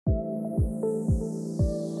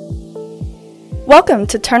Welcome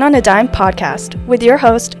to Turn on a Dime podcast with your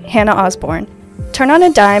host, Hannah Osborne. Turn on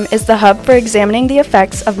a Dime is the hub for examining the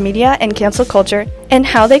effects of media and cancel culture and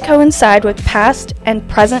how they coincide with past and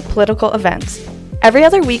present political events. Every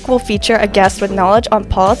other week we'll feature a guest with knowledge on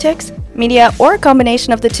politics, media, or a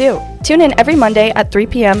combination of the two. Tune in every Monday at 3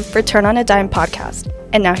 p.m. for Turn on a Dime podcast.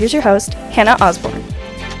 And now here's your host, Hannah Osborne.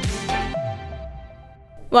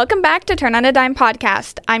 Welcome back to Turn on a Dime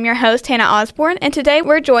podcast. I'm your host, Hannah Osborne, and today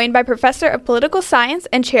we're joined by Professor of Political Science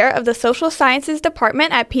and Chair of the Social Sciences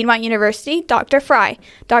Department at Piedmont University, Dr. Frye.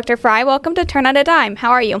 Dr. Frye, welcome to Turn on a Dime.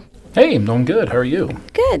 How are you? Hey, I'm doing good. How are you?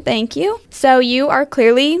 Good, thank you. So you are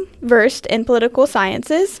clearly versed in political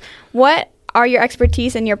sciences. What are your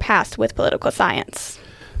expertise in your past with political science?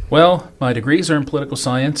 Well, my degrees are in political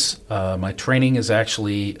science. My training is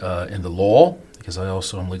actually in the law, because I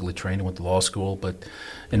also am legally trained and went to law school. But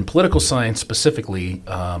in political science specifically,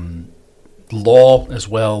 law as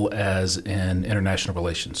well as in international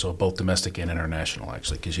relations, so both domestic and international,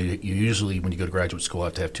 actually, because you usually, when you go to graduate school,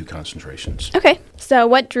 have to have two concentrations. Okay. So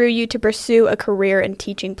what drew you to pursue a career in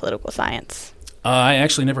teaching political science? I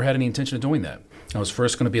actually never had any intention of doing that. I was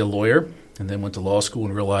first going to be a lawyer, and then went to law school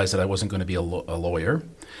and realized that I wasn't going to be a lawyer.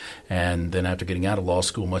 And then after getting out of law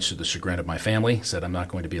school, much to the chagrin of my family, said I'm not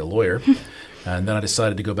going to be a lawyer. And then I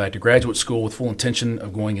decided to go back to graduate school with full intention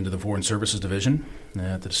of going into the Foreign Services Division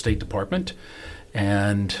at the State Department.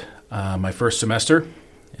 And my first semester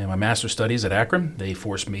in my master's studies at Akron, they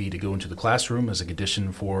forced me to go into the classroom as a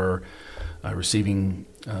condition for receiving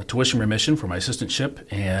tuition remission for my assistantship.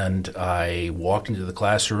 And I walked into the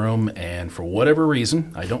classroom, and for whatever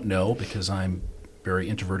reason, I don't know, because I'm very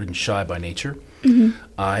introverted and shy by nature,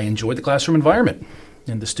 I enjoyed the classroom environment,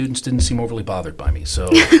 and the students didn't seem overly bothered by me. So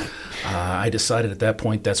I decided at that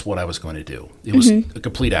point that's what I was going to do. It was a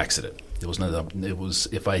complete accident. It was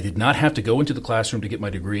if I did not have to go into the classroom to get my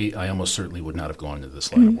degree, I almost certainly would not have gone into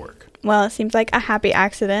this line of work. Well, it seems like a happy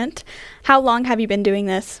accident. How long have you been doing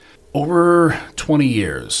this? Over 20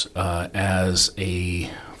 years as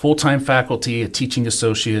a full-time faculty, a teaching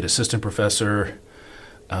associate, assistant professor,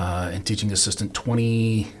 and teaching assistant.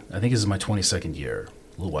 I think this is my 22nd year.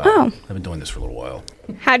 A little while. Oh. I've been doing this for a little while.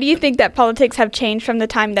 How do you think that politics have changed from the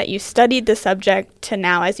time that you studied the subject to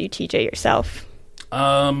now as you teach it yourself?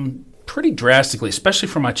 Pretty drastically, especially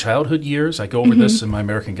from my childhood years. I go over this in my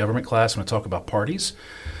American government class when I talk about parties.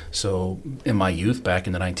 So in my youth, back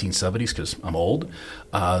in the 1970s, because I'm old,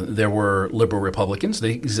 there were liberal Republicans.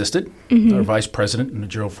 They existed. Our vice president,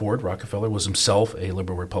 Gerald Ford Rockefeller, was himself a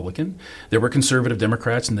liberal Republican. There were conservative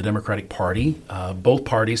Democrats in the Democratic Party. Both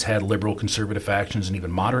parties had liberal conservative factions and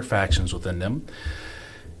even moderate factions within them.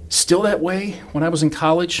 Still that way when I was in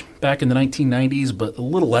college back in the 1990s, but a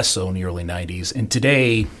little less so in the early 90s. And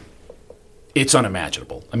today, it's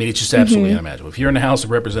unimaginable. I mean, it's just absolutely unimaginable. If you're in the House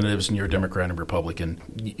of Representatives and you're a Democrat and Republican,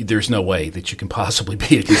 there's no way that you can possibly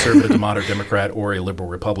be a conservative to moderate Democrat or a liberal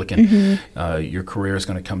Republican. Your career is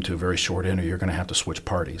going to come to a very short end, or you're going to have to switch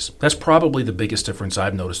parties. That's probably the biggest difference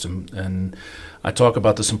I've noticed. And I talk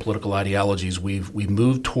about this in political ideologies. We've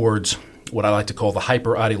moved towards what I like to call the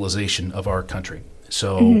hyper-idealization of our country.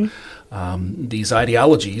 So these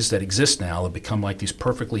ideologies that exist now have become like these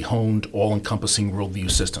perfectly honed, all-encompassing worldview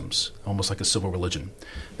systems, almost like a civil religion,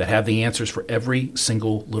 that have the answers for every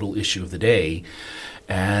single little issue of the day.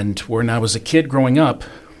 And when I was a kid growing up,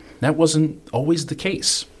 that wasn't always the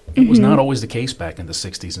case. It was not always the case back in the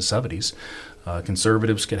 60s and 70s.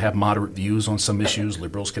 Conservatives could have moderate views on some issues,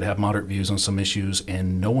 liberals could have moderate views on some issues,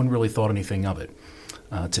 and no one really thought anything of it.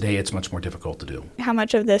 Today, it's much more difficult to do. How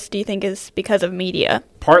much of this do you think is because of media?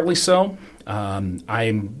 Partly so.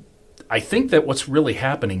 I think that what's really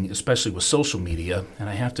happening, especially with social media, and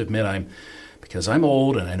I have to admit, because I'm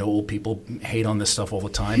old, and I know old people hate on this stuff all the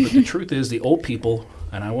time, but the truth is the old people,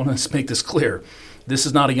 and I want to make this clear, this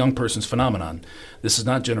is not a young person's phenomenon. This is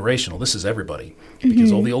not generational. This is everybody.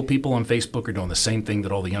 Because all the old people on Facebook are doing the same thing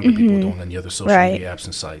that all the younger people are doing on the other social media apps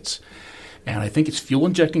and sites. And I think it's fuel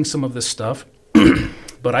injecting some of this stuff.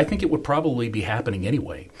 But I think it would probably be happening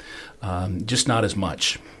anyway, just not as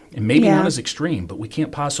much. And maybe not as extreme, but we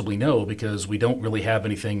can't possibly know because we don't really have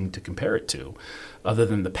anything to compare it to other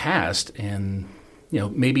than the past. And,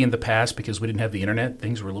 maybe in the past, because we didn't have the internet,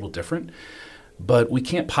 things were a little different. But we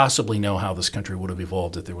can't possibly know how this country would have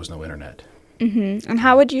evolved if there was no internet. And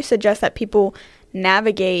how would you suggest that people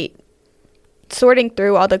navigate sorting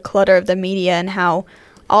through all the clutter of the media and how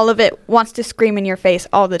all of it wants to scream in your face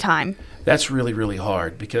all the time? That's really, really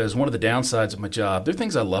hard because one of the downsides of my job, there are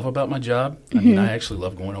things I love about my job. I mean, I actually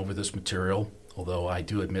love going over this material, although I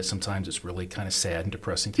do admit sometimes it's really kind of sad and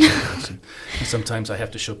depressing to students. And sometimes I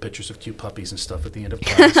have to show pictures of cute puppies and stuff at the end of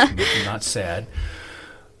class. I'm not sad.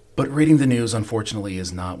 But reading the news, unfortunately,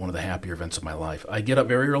 is not one of the happier events of my life. I get up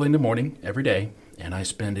very early in the morning every day, and I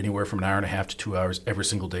spend anywhere from an hour and a half to 2 hours every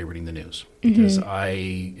single day reading the news because I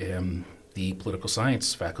am the political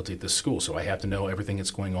science faculty at this school, so I have to know everything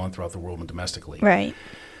that's going on throughout the world and domestically. Right.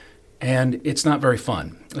 And it's not very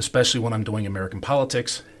fun, especially when I'm doing American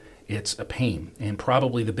politics. It's a pain. And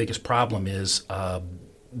probably the biggest problem is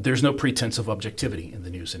there's no pretense of objectivity in the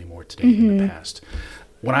news anymore today in the past.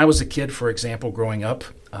 When I was a kid, for example, growing up,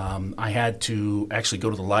 I had to actually go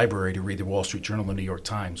to the library to read the Wall Street Journal and the New York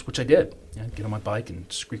Times, which I did. I'd get on my bike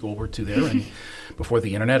and squeak over to there. And before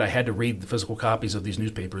the internet, I had to read the physical copies of these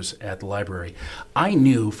newspapers at the library. I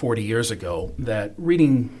knew 40 years ago that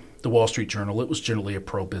reading the Wall Street Journal, it was generally a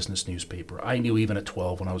pro-business newspaper. I knew even at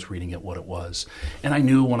 12 when I was reading it what it was. And I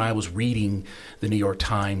knew when I was reading the New York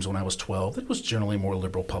Times when I was 12, it was generally a more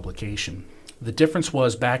liberal publication. The difference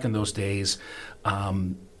was back in those days,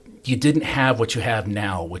 you didn't have what you have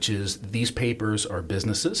now, which is these papers are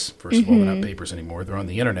businesses. First of all, they're not papers anymore. They're on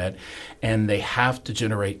the internet, and they have to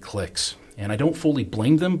generate clicks. And I don't fully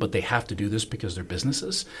blame them, but they have to do this because they're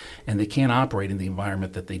businesses, and they can't operate in the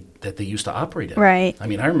environment that they used to operate in. Right. I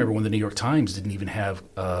mean, I remember when the New York Times didn't even have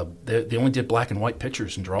they only did black and white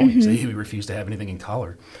pictures and drawings. They refused to have anything in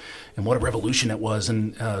color. And what a revolution it was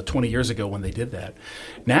 20 years ago when they did that.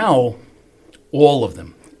 Now, all of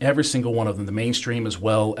them, every single one of them, the mainstream as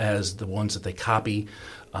well as the ones that they copy,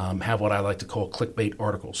 have what I like to call clickbait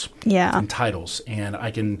articles and titles. And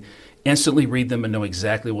I can instantly read them and know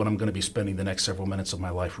exactly what I'm going to be spending the next several minutes of my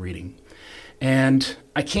life reading. And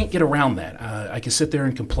I can't get around that. I can sit there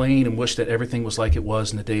and complain and wish that everything was like it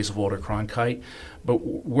was in the days of Walter Cronkite, but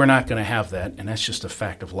we're not going to have that, and that's just a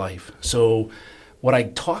fact of life. So what I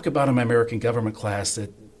talk about in my American government class,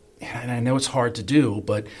 and I know it's hard to do,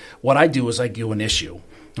 but what I do is I do an issue.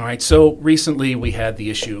 All right, so recently we had the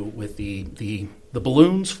issue with the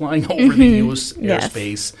balloons flying over the U.S.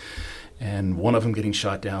 airspace, and one of them getting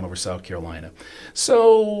shot down over South Carolina.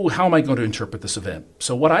 So how am I going to interpret this event?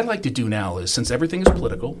 So what I like to do now is, since everything is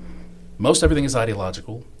political, most everything is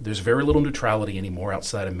ideological, there's very little neutrality anymore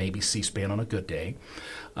outside of maybe C-SPAN on a good day.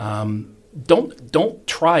 Don't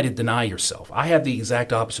try to deny yourself. I have the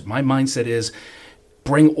exact opposite. My mindset is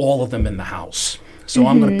bring all of them in the house. So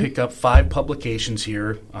I'm going to pick up 5 publications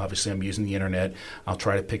here. Obviously, I'm using the internet. I'll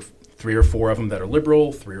try to pick 3 or 4 of them that are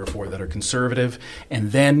liberal, 3 or 4 that are conservative,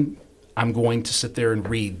 and then I'm going to sit there and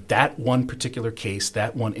read that one particular case,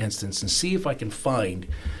 that one instance, and see if I can find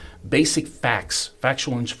basic facts,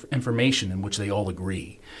 factual information in which they all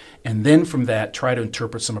agree. And then from that, try to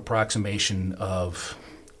interpret some approximation of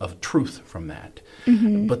truth from that.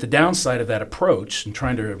 But the downside of that approach, and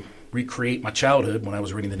trying to recreate my childhood when I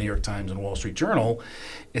was reading the New York Times and Wall Street Journal,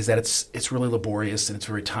 is that it's really laborious and it's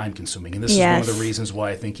very time-consuming. And this is one of the reasons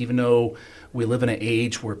why I think even though we live in an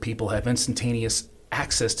age where people have instantaneous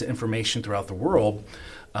access to information throughout the world,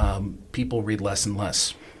 people read less and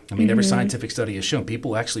less. I mean, every scientific study has shown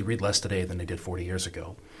people actually read less today than they did 40 years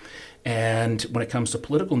ago. And when it comes to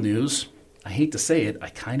political news, I hate to say it, I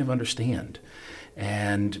kind of understand.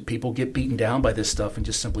 And people get beaten down by this stuff and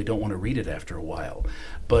just simply don't want to read it after a while.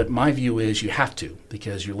 But my view is you have to,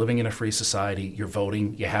 because you're living in a free society, you're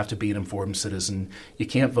voting, you have to be an informed citizen. You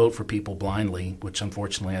can't vote for people blindly, which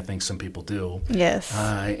unfortunately I think some people do. Yes.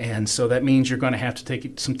 And so that means you're going to have to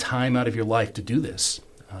take some time out of your life to do this.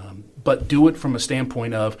 But do it from a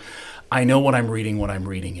standpoint of, I know what I'm reading when I'm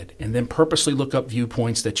reading it, and then purposely look up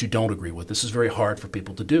viewpoints that you don't agree with. This is very hard for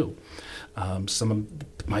people to do. Some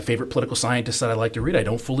of my favorite political scientists that I like to read, I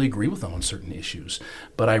don't fully agree with them on certain issues,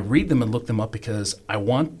 but I read them and look them up because I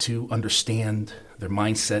want to understand their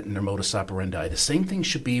mindset and their modus operandi. The same thing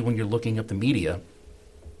should be when you're looking up the media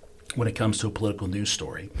when it comes to a political news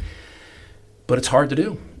story. But it's hard to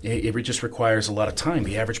do. It just requires a lot of time.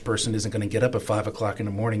 The average person isn't going to get up at 5 o'clock in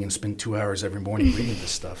the morning and spend 2 hours every morning reading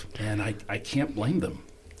this stuff. And I can't blame them.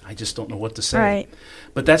 I just don't know what to say. Right.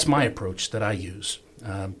 But that's my approach that I use.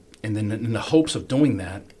 And then in the hopes of doing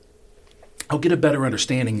that, I'll get a better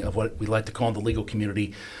understanding of what we like to call in the legal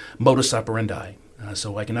community modus operandi.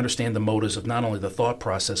 So I can understand the motives of not only the thought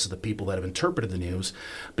process of the people that have interpreted the news,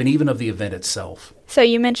 but even of the event itself. So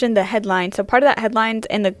you mentioned the headline. So part of that headlines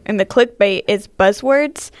and the clickbait is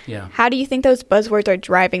buzzwords. Yeah. How do you think those buzzwords are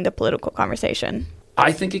driving the political conversation?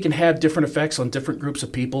 I think it can have different effects on different groups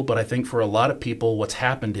of people, but I think for a lot of people what's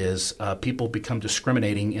happened is people become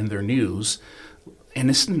discriminating in their news. And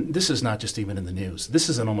this is not just even in the news. This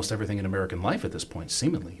is in almost everything in American life at this point,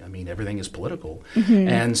 seemingly. I mean, everything is political.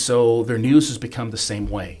 And so their news has become the same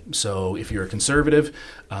way. So if you're a conservative,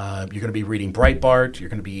 you're going to be reading Breitbart. You're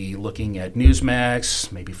going to be looking at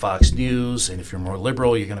Newsmax, maybe Fox News. And if you're more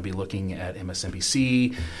liberal, you're going to be looking at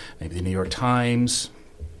MSNBC, maybe the New York Times,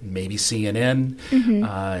 maybe CNN.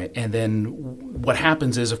 And then what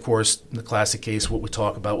happens is, of course, the classic case, what we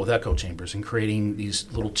talk about with echo chambers and creating these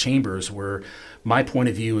little chambers where my point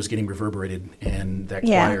of view is getting reverberated and that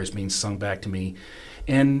choir is being sung back to me.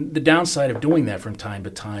 And the downside of doing that from time to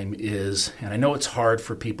time is, and I know it's hard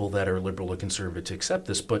for people that are liberal or conservative to accept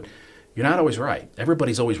this, but you're not always right.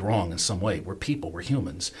 Everybody's always wrong in some way. We're people. We're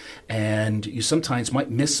humans. And you sometimes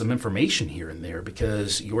might miss some information here and there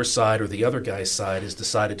because your side or the other guy's side has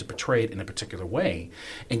decided to portray it in a particular way.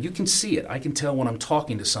 And you can see it. I can tell when I'm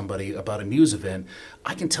talking to somebody about a news event,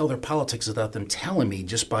 I can tell their politics without them telling me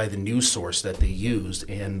just by the news source that they used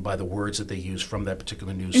and by the words that they used from that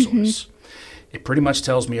particular news source. It pretty much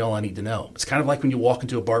tells me all I need to know. It's kind of like when you walk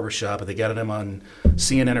into a barbershop and they got them on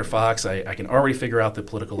CNN or Fox. I can already figure out the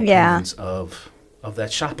political opinions of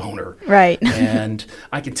that shop owner. Right. And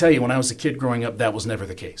I can tell you when I was a kid growing up, that was never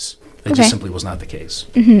the case. It just simply was not the case.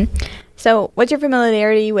 So what's your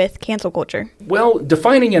familiarity with cancel culture? Well,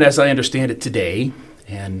 defining it as I understand it today,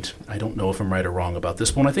 and I don't know if I'm right or wrong about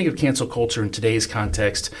this, but when I think of cancel culture in today's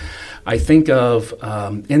context, I think of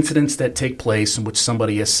incidents that take place in which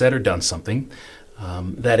somebody has said or done something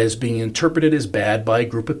that is being interpreted as bad by a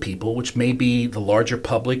group of people, which may be the larger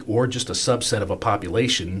public or just a subset of a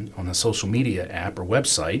population on a social media app or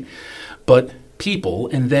website, but people,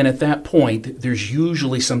 and then at that point, there's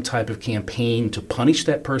usually some type of campaign to punish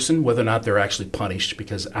that person, whether or not they're actually punished,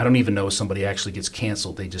 because I don't even know if somebody actually gets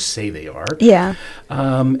canceled. They just say they are. Yeah.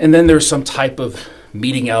 And then there's some type of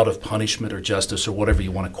meting out of punishment or justice or whatever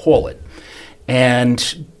you want to call it.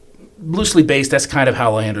 And loosely based, that's kind of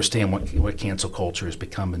how I understand what cancel culture has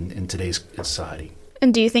become in today's society.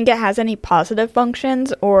 And do you think it has any positive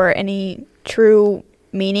functions or any true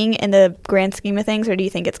meaning in the grand scheme of things, or do you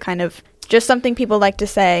think it's kind of just something people like to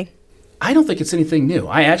say? I don't think it's anything new.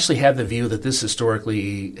 I actually have the view that this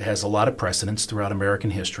historically has a lot of precedence throughout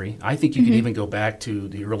American history. I think you can even go back to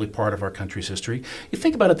the early part of our country's history. You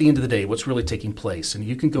think about at the end of the day what's really taking place, and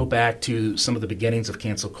you can go back to some of the beginnings of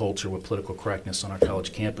cancel culture with political correctness on our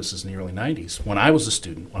college campuses in the early 90s. When I was a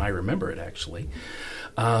student, when I remember it actually,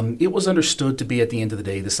 it was understood to be at the end of the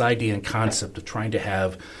day this idea and concept of trying to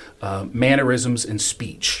have mannerisms in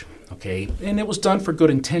speech, okay? And it was done for good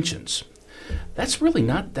intentions. That's really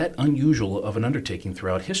not that unusual of an undertaking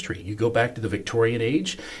throughout history. You go back to the Victorian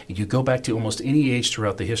age, and you go back to almost any age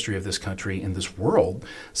throughout the history of this country and this world,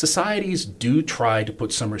 societies do try to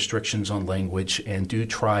put some restrictions on language and do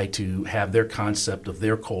try to have their concept of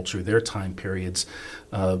their culture, their time periods,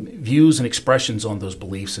 views and expressions on those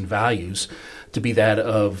beliefs and values to be that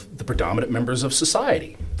of the predominant members of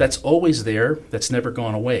society. That's always there. That's never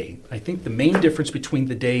gone away. I think the main difference between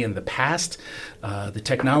the day and the past, the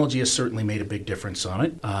technology has certainly made a big difference on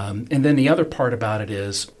it. And then the other part about it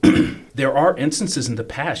is there are instances in the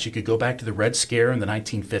past. You could go back to the Red Scare in the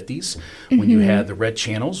 1950s when you had the Red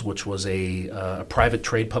Channels, which was a private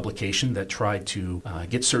trade publication that tried to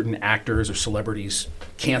get certain actors or celebrities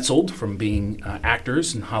canceled from being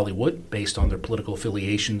actors in Hollywood based on their political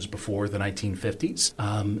affiliations before the 1950s.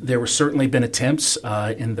 There were certainly been attempts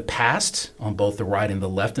in the past on both the right and the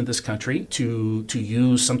left in this country to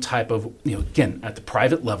use some type of, again, at the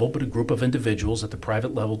private level, but a group of individuals at the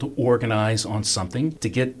private level to organize on something, to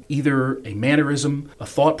get either a mannerism, a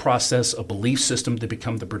thought process, a belief system to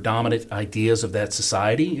become the predominant ideas of that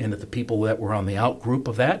society, and that the people that were on the out group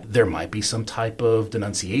of that, there might be some type of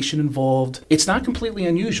denunciation involved. It's not completely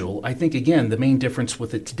unusual. I think, again, the main difference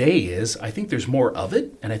with it today is I think there's more of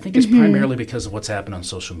it, and I think it's primarily because of what's happened on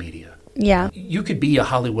social media. Yeah. You could be a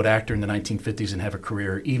Hollywood actor in the 1950s and have a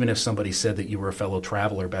career, even if somebody said that you were a fellow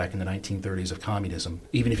traveler back in the 1930s of communism,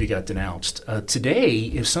 even if you got denounced. Today,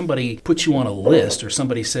 if somebody puts you on a list or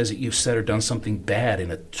somebody says that you've said or done something bad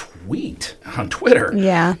in a tweet on Twitter,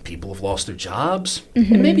 people have lost their jobs,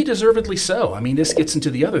 and maybe deservedly so. I mean, this gets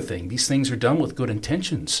into the other thing. These things are done with good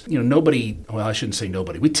intentions. Nobody, well, I shouldn't say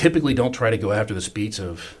nobody. We typically don't try to go after the speech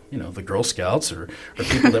of, the Girl Scouts or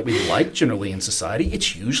people that we like generally in society.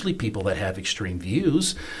 It's usually people that have extreme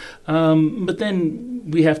views. But then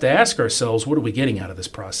we have to ask ourselves, what are we getting out of this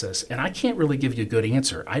process? And I can't really give you a good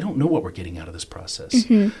answer. I don't know what we're getting out of this process.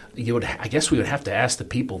 I guess we would have to ask the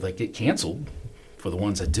people that get canceled for the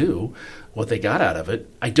ones that do, what they got out of it.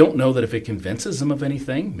 I don't know that if it convinces them of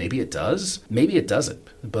anything. Maybe it does. Maybe it doesn't.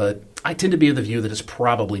 But I tend to be of the view that it's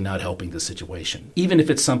probably not helping the situation, even if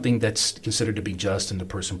it's something that's considered to be just and the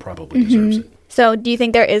person probably deserves it. So do you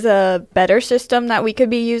think there is a better system that we could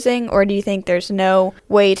be using, or do you think there's no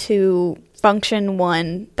way to function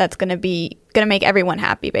one that's going to make everyone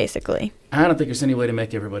happy, basically? I don't think there's any way to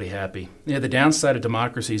make everybody happy. Yeah, the downside of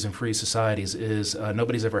democracies and free societies is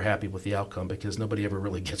nobody's ever happy with the outcome because nobody ever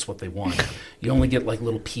really gets what they want. You only get like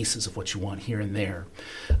little pieces of what you want here and there.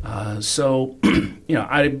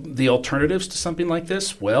 The alternatives to something like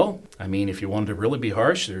this, well, I mean, if you wanted to really be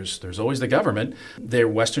harsh, there's always the government. Their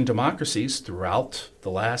Western democracies throughout the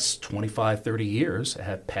last 25, 30 years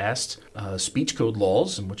have passed speech code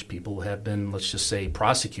laws in which people have been, let's just say,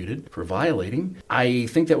 prosecuted for violating. I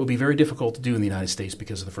think that would be very difficult to do in the United States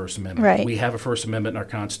because of the First Amendment. Right. We have a First Amendment in our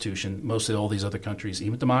Constitution. Most of all these other countries,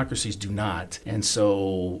 even democracies, do not. And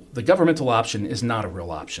so the governmental option is not a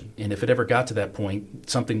real option. And if it ever got to that point,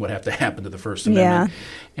 something would have to happen to the First Amendment.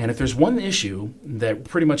 Yeah. And if there's one issue that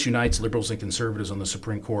pretty much unites liberals and conservatives on the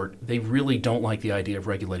Supreme Court, they really don't like the idea of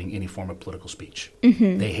regulating any form of political speech.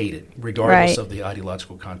 They hate it, regardless of the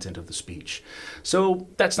ideological content of the speech. So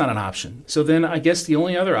that's not an option. So then I guess the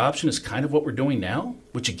only other option is kind of what we're doing now,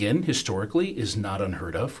 which again, historically, is not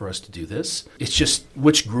unheard of for us to do this. It's just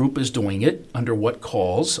which group is doing it, under what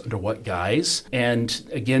cause, under what guise. And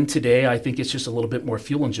again, today, I think it's just a little bit more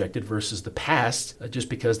fuel injected versus the past, just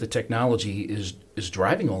because the technology is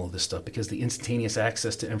driving all of this stuff, because the instantaneous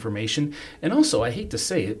access to information. And also, I hate to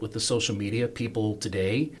say it, with the social media, people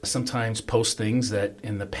today sometimes post things that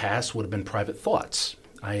in the past would have been private thoughts.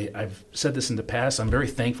 I've said this in the past. I'm very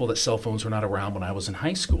thankful that cell phones were not around when I was in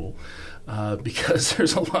high school, because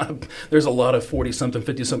there's a lot of 40-something,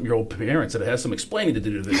 50-something-year-old parents that have some explaining to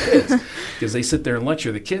do to their kids, because they sit there and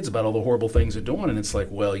lecture the kids about all the horrible things they're doing, and it's like,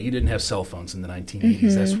 well, you didn't have cell phones in the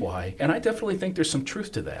 1980s, that's why. And I definitely think there's some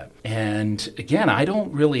truth to that. And again, I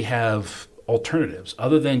don't really have alternatives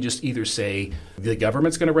other than just either say the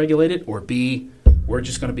government's going to regulate it, or B, we're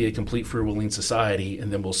just going to be a complete freewheeling society,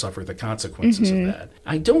 and then we'll suffer the consequences of that.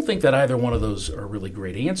 I don't think that either one of those are really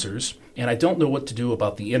great answers, and I don't know what to do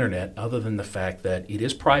about the internet other than the fact that it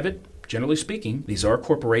is private. Generally speaking, these are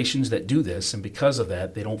corporations that do this, and because of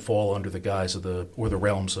that, they don't fall under the guise of the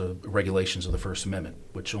realms of regulations of the First Amendment,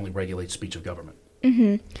 which only regulates speech of government.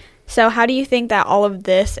 So how do you think that all of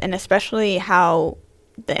this, and especially how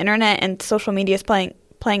the internet and social media is playing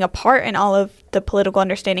a part in all of the political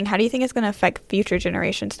understanding, how do you think it's going to affect future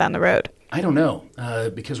generations down the road? I don't know,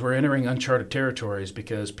 because we're entering uncharted territories,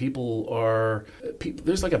 because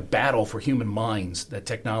there's like a battle for human minds that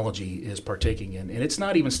technology is partaking in. And it's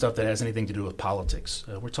not even stuff that has anything to do with politics.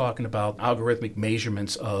 We're talking about algorithmic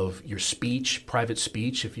measurements of your speech, private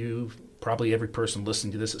speech. Probably every person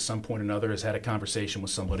listening to this at some point or another has had a conversation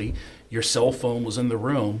with somebody. Your cell phone was in the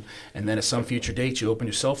room, and then at some future date, you open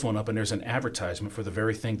your cell phone up, and there's an advertisement for the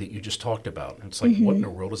very thing that you just talked about. And it's like, what in the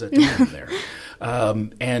world is that doing in there?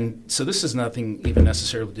 And so this is nothing even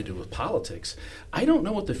necessarily to do with politics. I don't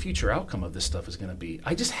know what the future outcome of this stuff is going to be.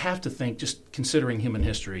 I just have to think, just considering human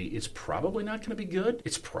history, it's probably not going to be good.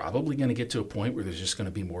 It's probably going to get to a point where there's just going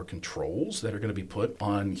to be more controls that are going to be put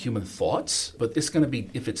on human thoughts. But it's going to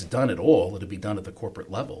be, if it's done at all, it'll be done at the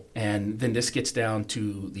corporate level. And then this gets down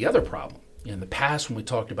to the other problem. In the past, when we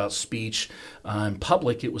talked about speech in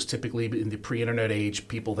public, it was typically in the pre-internet age,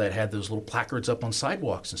 people that had those little placards up on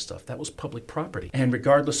sidewalks and stuff. That was public property. And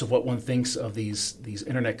regardless of what one thinks of these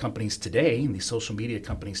internet companies today, and these social media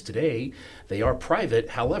companies today, they are private.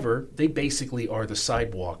 However, they basically are the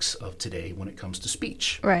sidewalks of today when it comes to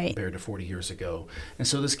speech, right, compared to 40 years ago. And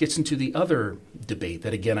so this gets into the other debate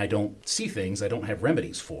that, again, I don't see things, I don't have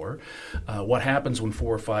remedies for. What happens when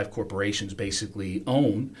 4 or 5 corporations basically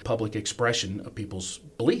own public expression of people's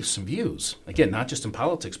beliefs and views? Again, not just in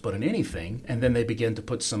politics, but in anything. And then they begin to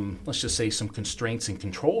put some, let's just say, some constraints and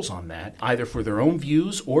controls on that, either for their own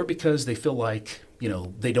views or because they feel like,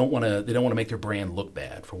 they don't want to make their brand look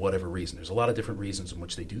bad for whatever reason. There's a lot of different reasons in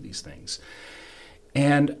which they do these things.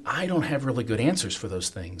 And I don't have really good answers for those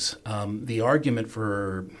things. The argument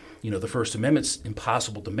for the First Amendment's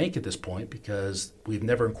impossible to make at this point because we've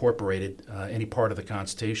never incorporated any part of the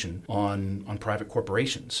Constitution on private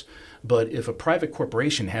corporations. But if a private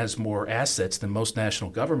corporation has more assets than most national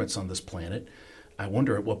governments on this planet, I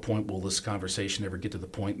wonder at what point will this conversation ever get to the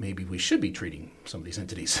point maybe we should be treating some of these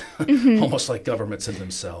entities almost like governments in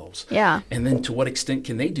themselves. Yeah. And then to what extent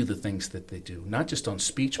can they do the things that they do, not just on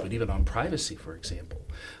speech, but even on privacy, for example.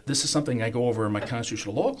 This is something I go over in my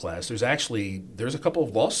constitutional law class. There's a couple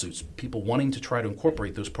of lawsuits, people wanting to try to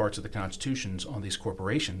incorporate those parts of the constitutions on these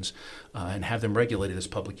corporations and have them regulated as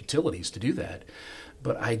public utilities to do that.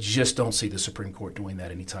 But I just don't see the Supreme Court doing that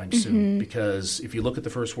anytime soon, because if you look at the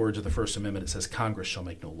first words of the First Amendment, it says Congress shall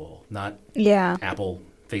make no law, not Apple,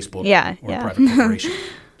 Facebook, or a private corporation.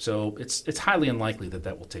 So it's highly unlikely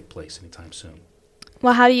that will take place anytime soon.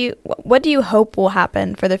 Well, what do you hope will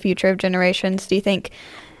happen for the future of generations? Do you think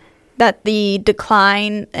that the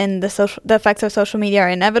decline in the effects of social media are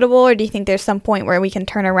inevitable, or do you think there's some point where we can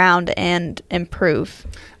turn around and improve?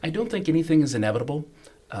 I don't think anything is inevitable.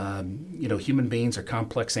 Human beings are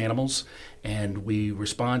complex animals, and we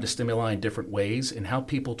respond to stimuli in different ways, and how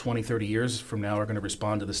people 20, 30 years from now are going to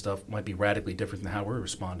respond to this stuff might be radically different than how we're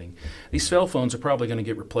responding. These cell phones are probably going to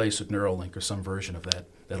get replaced with Neuralink or some version of that.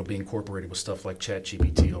 That'll be incorporated with stuff like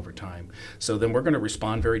ChatGPT over time. So then we're going to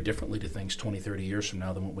respond very differently to things 20, 30 years from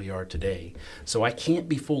now than what we are today. So I can't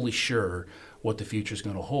be fully sure what the future is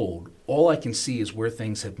going to hold. All I can see is where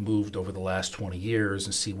things have moved over the last 20 years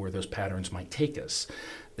and see where those patterns might take us.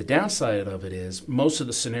 The downside of it is most of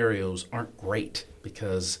the scenarios aren't great,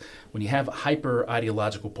 because when you have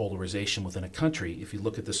hyper-ideological polarization within a country, if you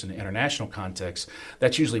look at this in an international context,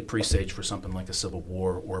 that's usually a presage for something like a civil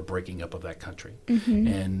war or a breaking up of that country.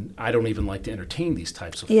 And I don't even like to entertain these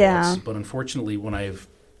types of thoughts. But unfortunately, when I've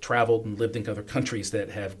traveled and lived in other countries that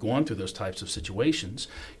have gone through those types of situations,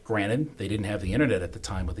 granted, they didn't have the internet at the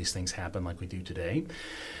time when these things happened like we do today,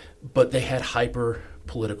 but they had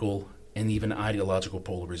hyper-political and even ideological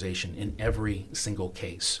polarization in every single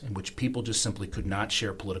case, in which people just simply could not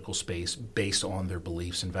share political space based on their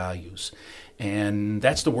beliefs and values. And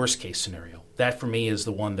that's the worst case scenario. That, for me, is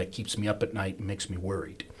the one that keeps me up at night and makes me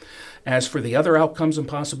worried. As for the other outcomes and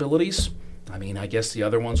possibilities, I guess the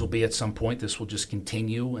other ones will be at some point this will just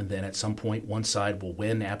continue, and then at some point one side will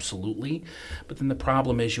win, absolutely. But then the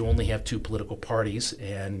problem is you only have two political parties,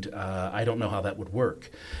 and I don't know how that would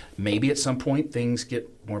work. Maybe at some point things get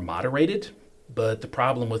more moderated, but the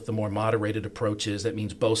problem with the more moderated approach is that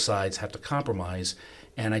means both sides have to compromise,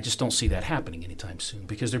 and I just don't see that happening anytime soon,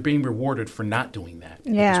 because they're being rewarded for not doing that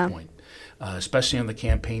at this point. Especially on the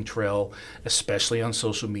campaign trail, especially on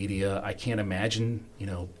social media. I can't imagine,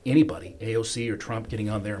 anybody, AOC or Trump, getting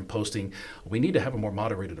on there and posting, we need to have a more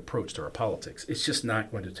moderated approach to our politics. It's just not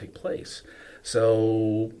going to take place.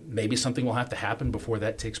 So maybe something will have to happen before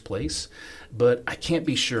that takes place. But I can't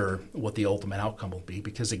be sure what the ultimate outcome will be,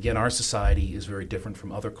 because, again, our society is very different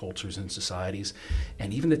from other cultures and societies.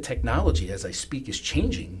 And even the technology, as I speak, is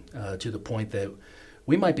changing to the point that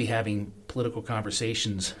we might be having political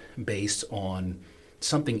conversations based on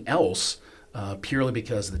something else purely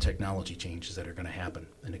because of the technology changes that are going to happen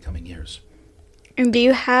in the coming years. And do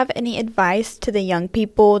you have any advice to the young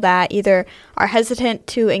people that either are hesitant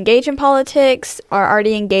to engage in politics, or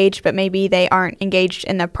already engaged but maybe they aren't engaged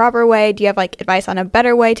in the proper way? Do you have advice on a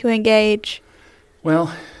better way to engage?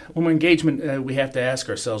 Well, when we're engagement, we have to ask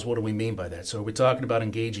ourselves, what do we mean by that? So are we talking about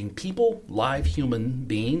engaging people, live human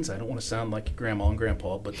beings? I don't want to sound like your grandma and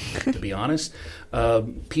grandpa, but to be honest,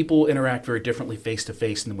 people interact very differently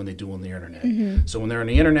face-to-face than when they do on the internet. So when they're on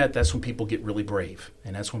the internet, that's when people get really brave.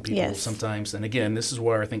 And that's when people sometimes, and again, this is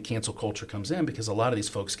where I think cancel culture comes in, because a lot of these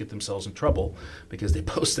folks get themselves in trouble because they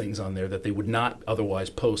post things on there that they would not otherwise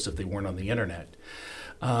post if they weren't on the internet.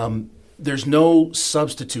 There's no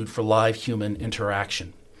substitute for live human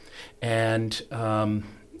interaction. And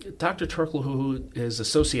Dr. Turkle, who is a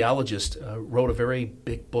sociologist, wrote a very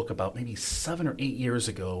big book about maybe 7 or 8 years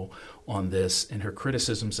ago on this and her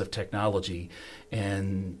criticisms of technology.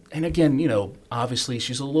 And again, obviously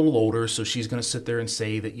she's a little older, so she's going to sit there and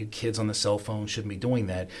say that you kids on the cell phone shouldn't be doing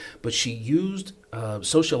that. But she used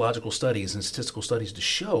sociological studies and statistical studies to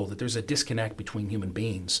show that there's a disconnect between human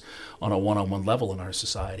beings on a one-on-one level in our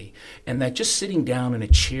society. And that just sitting down in a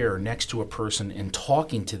chair next to a person and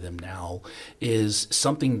talking to them now is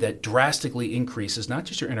something that drastically increases not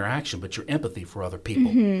just your interaction, but your empathy for other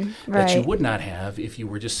people that you would not have if you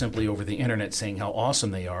were just simply over the internet saying how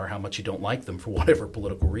awesome they are, how much you don't like them for whatever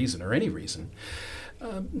political reason or any reason.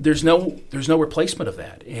 There's no replacement of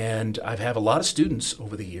that. And I've had a lot of students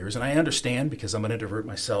over the years, and I understand because I'm an introvert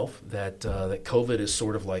myself, that COVID is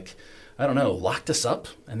sort of locked us up.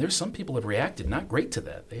 And there's some people have reacted not great to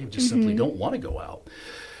that. They just simply don't want to go out.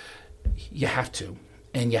 You have to,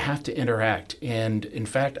 and you have to interact. And in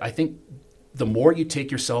fact, I think the more you take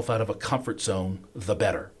yourself out of a comfort zone, the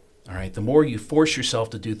better. All right, the more you force yourself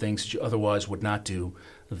to do things that you otherwise would not do,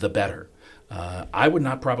 the better. I would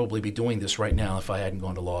not probably be doing this right now if I hadn't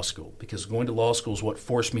gone to law school, because going to law school is what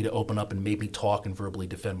forced me to open up and made me talk and verbally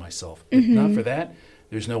defend myself. If not for that,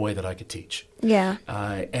 there's no way that I could teach. Yeah.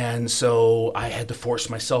 And so I had to force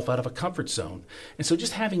myself out of a comfort zone. And so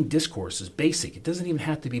just having discourse is basic. It doesn't even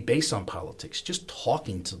have to be based on politics. Just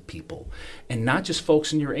talking to people, and not just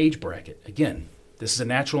folks in your age bracket. Again, this is a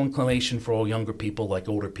natural inclination for all younger people like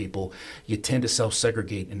older people. You tend to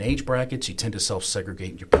self-segregate in age brackets. You tend to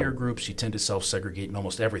self-segregate in your peer groups. You tend to self-segregate in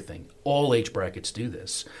almost everything. All age brackets do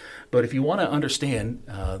this. But if you want to understand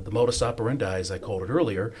the modus operandi, as I called it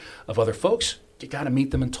earlier, of other folks, you got to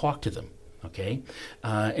meet them and talk to them, okay?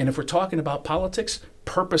 And if we're talking about politics,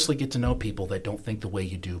 purposely get to know people that don't think the way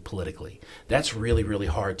you do politically. That's really, really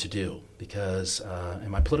hard to do, because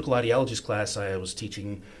in my political ideologies class I was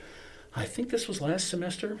teaching, I think this was last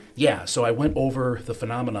semester. Yeah, so I went over the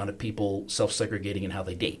phenomenon of people self-segregating and how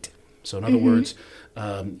they date. So in other words,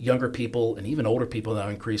 younger people and even older people now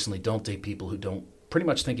increasingly don't date people who don't pretty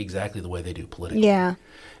much think exactly the way they do politically. Yeah.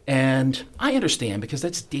 And I understand, because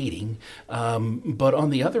that's dating. But on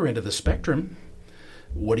the other end of the spectrum,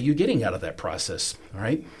 what are you getting out of that process? All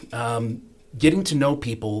right. Getting to know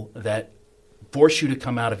people that force you to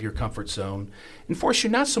come out of your comfort zone and force you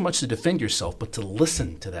not so much to defend yourself, but to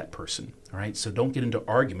listen to that person. All right. So don't get into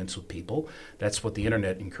arguments with people. That's what the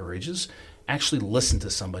internet encourages. Actually listen to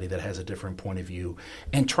somebody that has a different point of view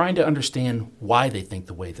and trying to understand why they think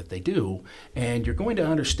the way that they do. And you're going to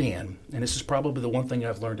understand, and this is probably the one thing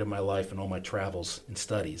I've learned in my life and all my travels and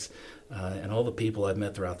studies and all the people I've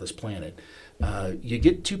met throughout this planet. You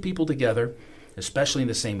get two people together, especially in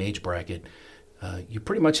the same age bracket, you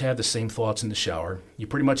pretty much have the same thoughts in the shower. You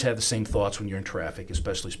pretty much have the same thoughts when you're in traffic,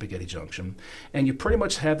 especially Spaghetti Junction. And you pretty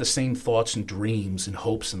much have the same thoughts and dreams and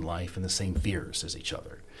hopes in life and the same fears as each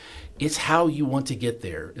other. It's how you want to get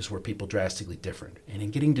there is where people drastically different. And in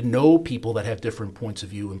getting to know people that have different points of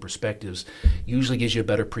view and perspectives usually gives you a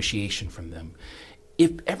better appreciation from them.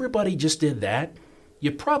 If everybody just did that,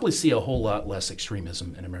 you'd probably see a whole lot less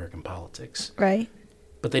extremism in American politics. Right.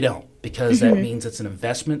 But they don't, because that means it's an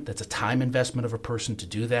investment. That's a time investment of a person to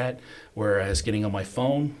do that, whereas getting on my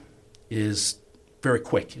phone is very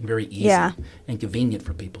quick and very easy and convenient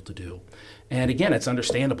for people to do. And again, it's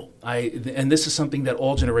understandable. And this is something that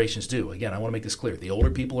all generations do. Again, I want to make this clear. The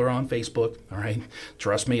older people are on Facebook, all right?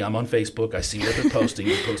 Trust me, I'm on Facebook. I see what they're posting.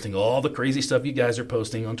 They're posting all the crazy stuff you guys are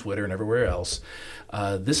posting on Twitter and everywhere else.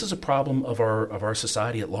 This is a problem of our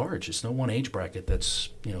society at large. It's no one age bracket that's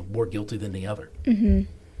more guilty than the other. Mm-hmm.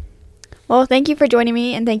 Well, thank you for joining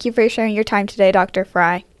me, and thank you for sharing your time today, Dr.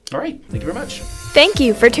 Frye. All right. Thank you very much. Thank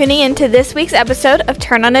you for tuning in to this week's episode of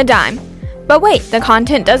Turn on a Dime. But wait, the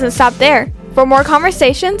content doesn't stop there. For more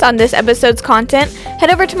conversations on this episode's content, head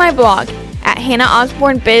over to my blog at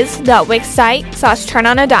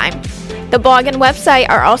hannahosbornbiz.wixsite/turnonadime. The blog and website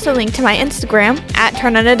are also linked to my Instagram at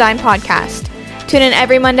Turn on a Dime Podcast. Tune in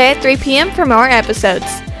every Monday at 3 p.m. for more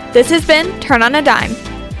episodes. This has been Turn on a Dime.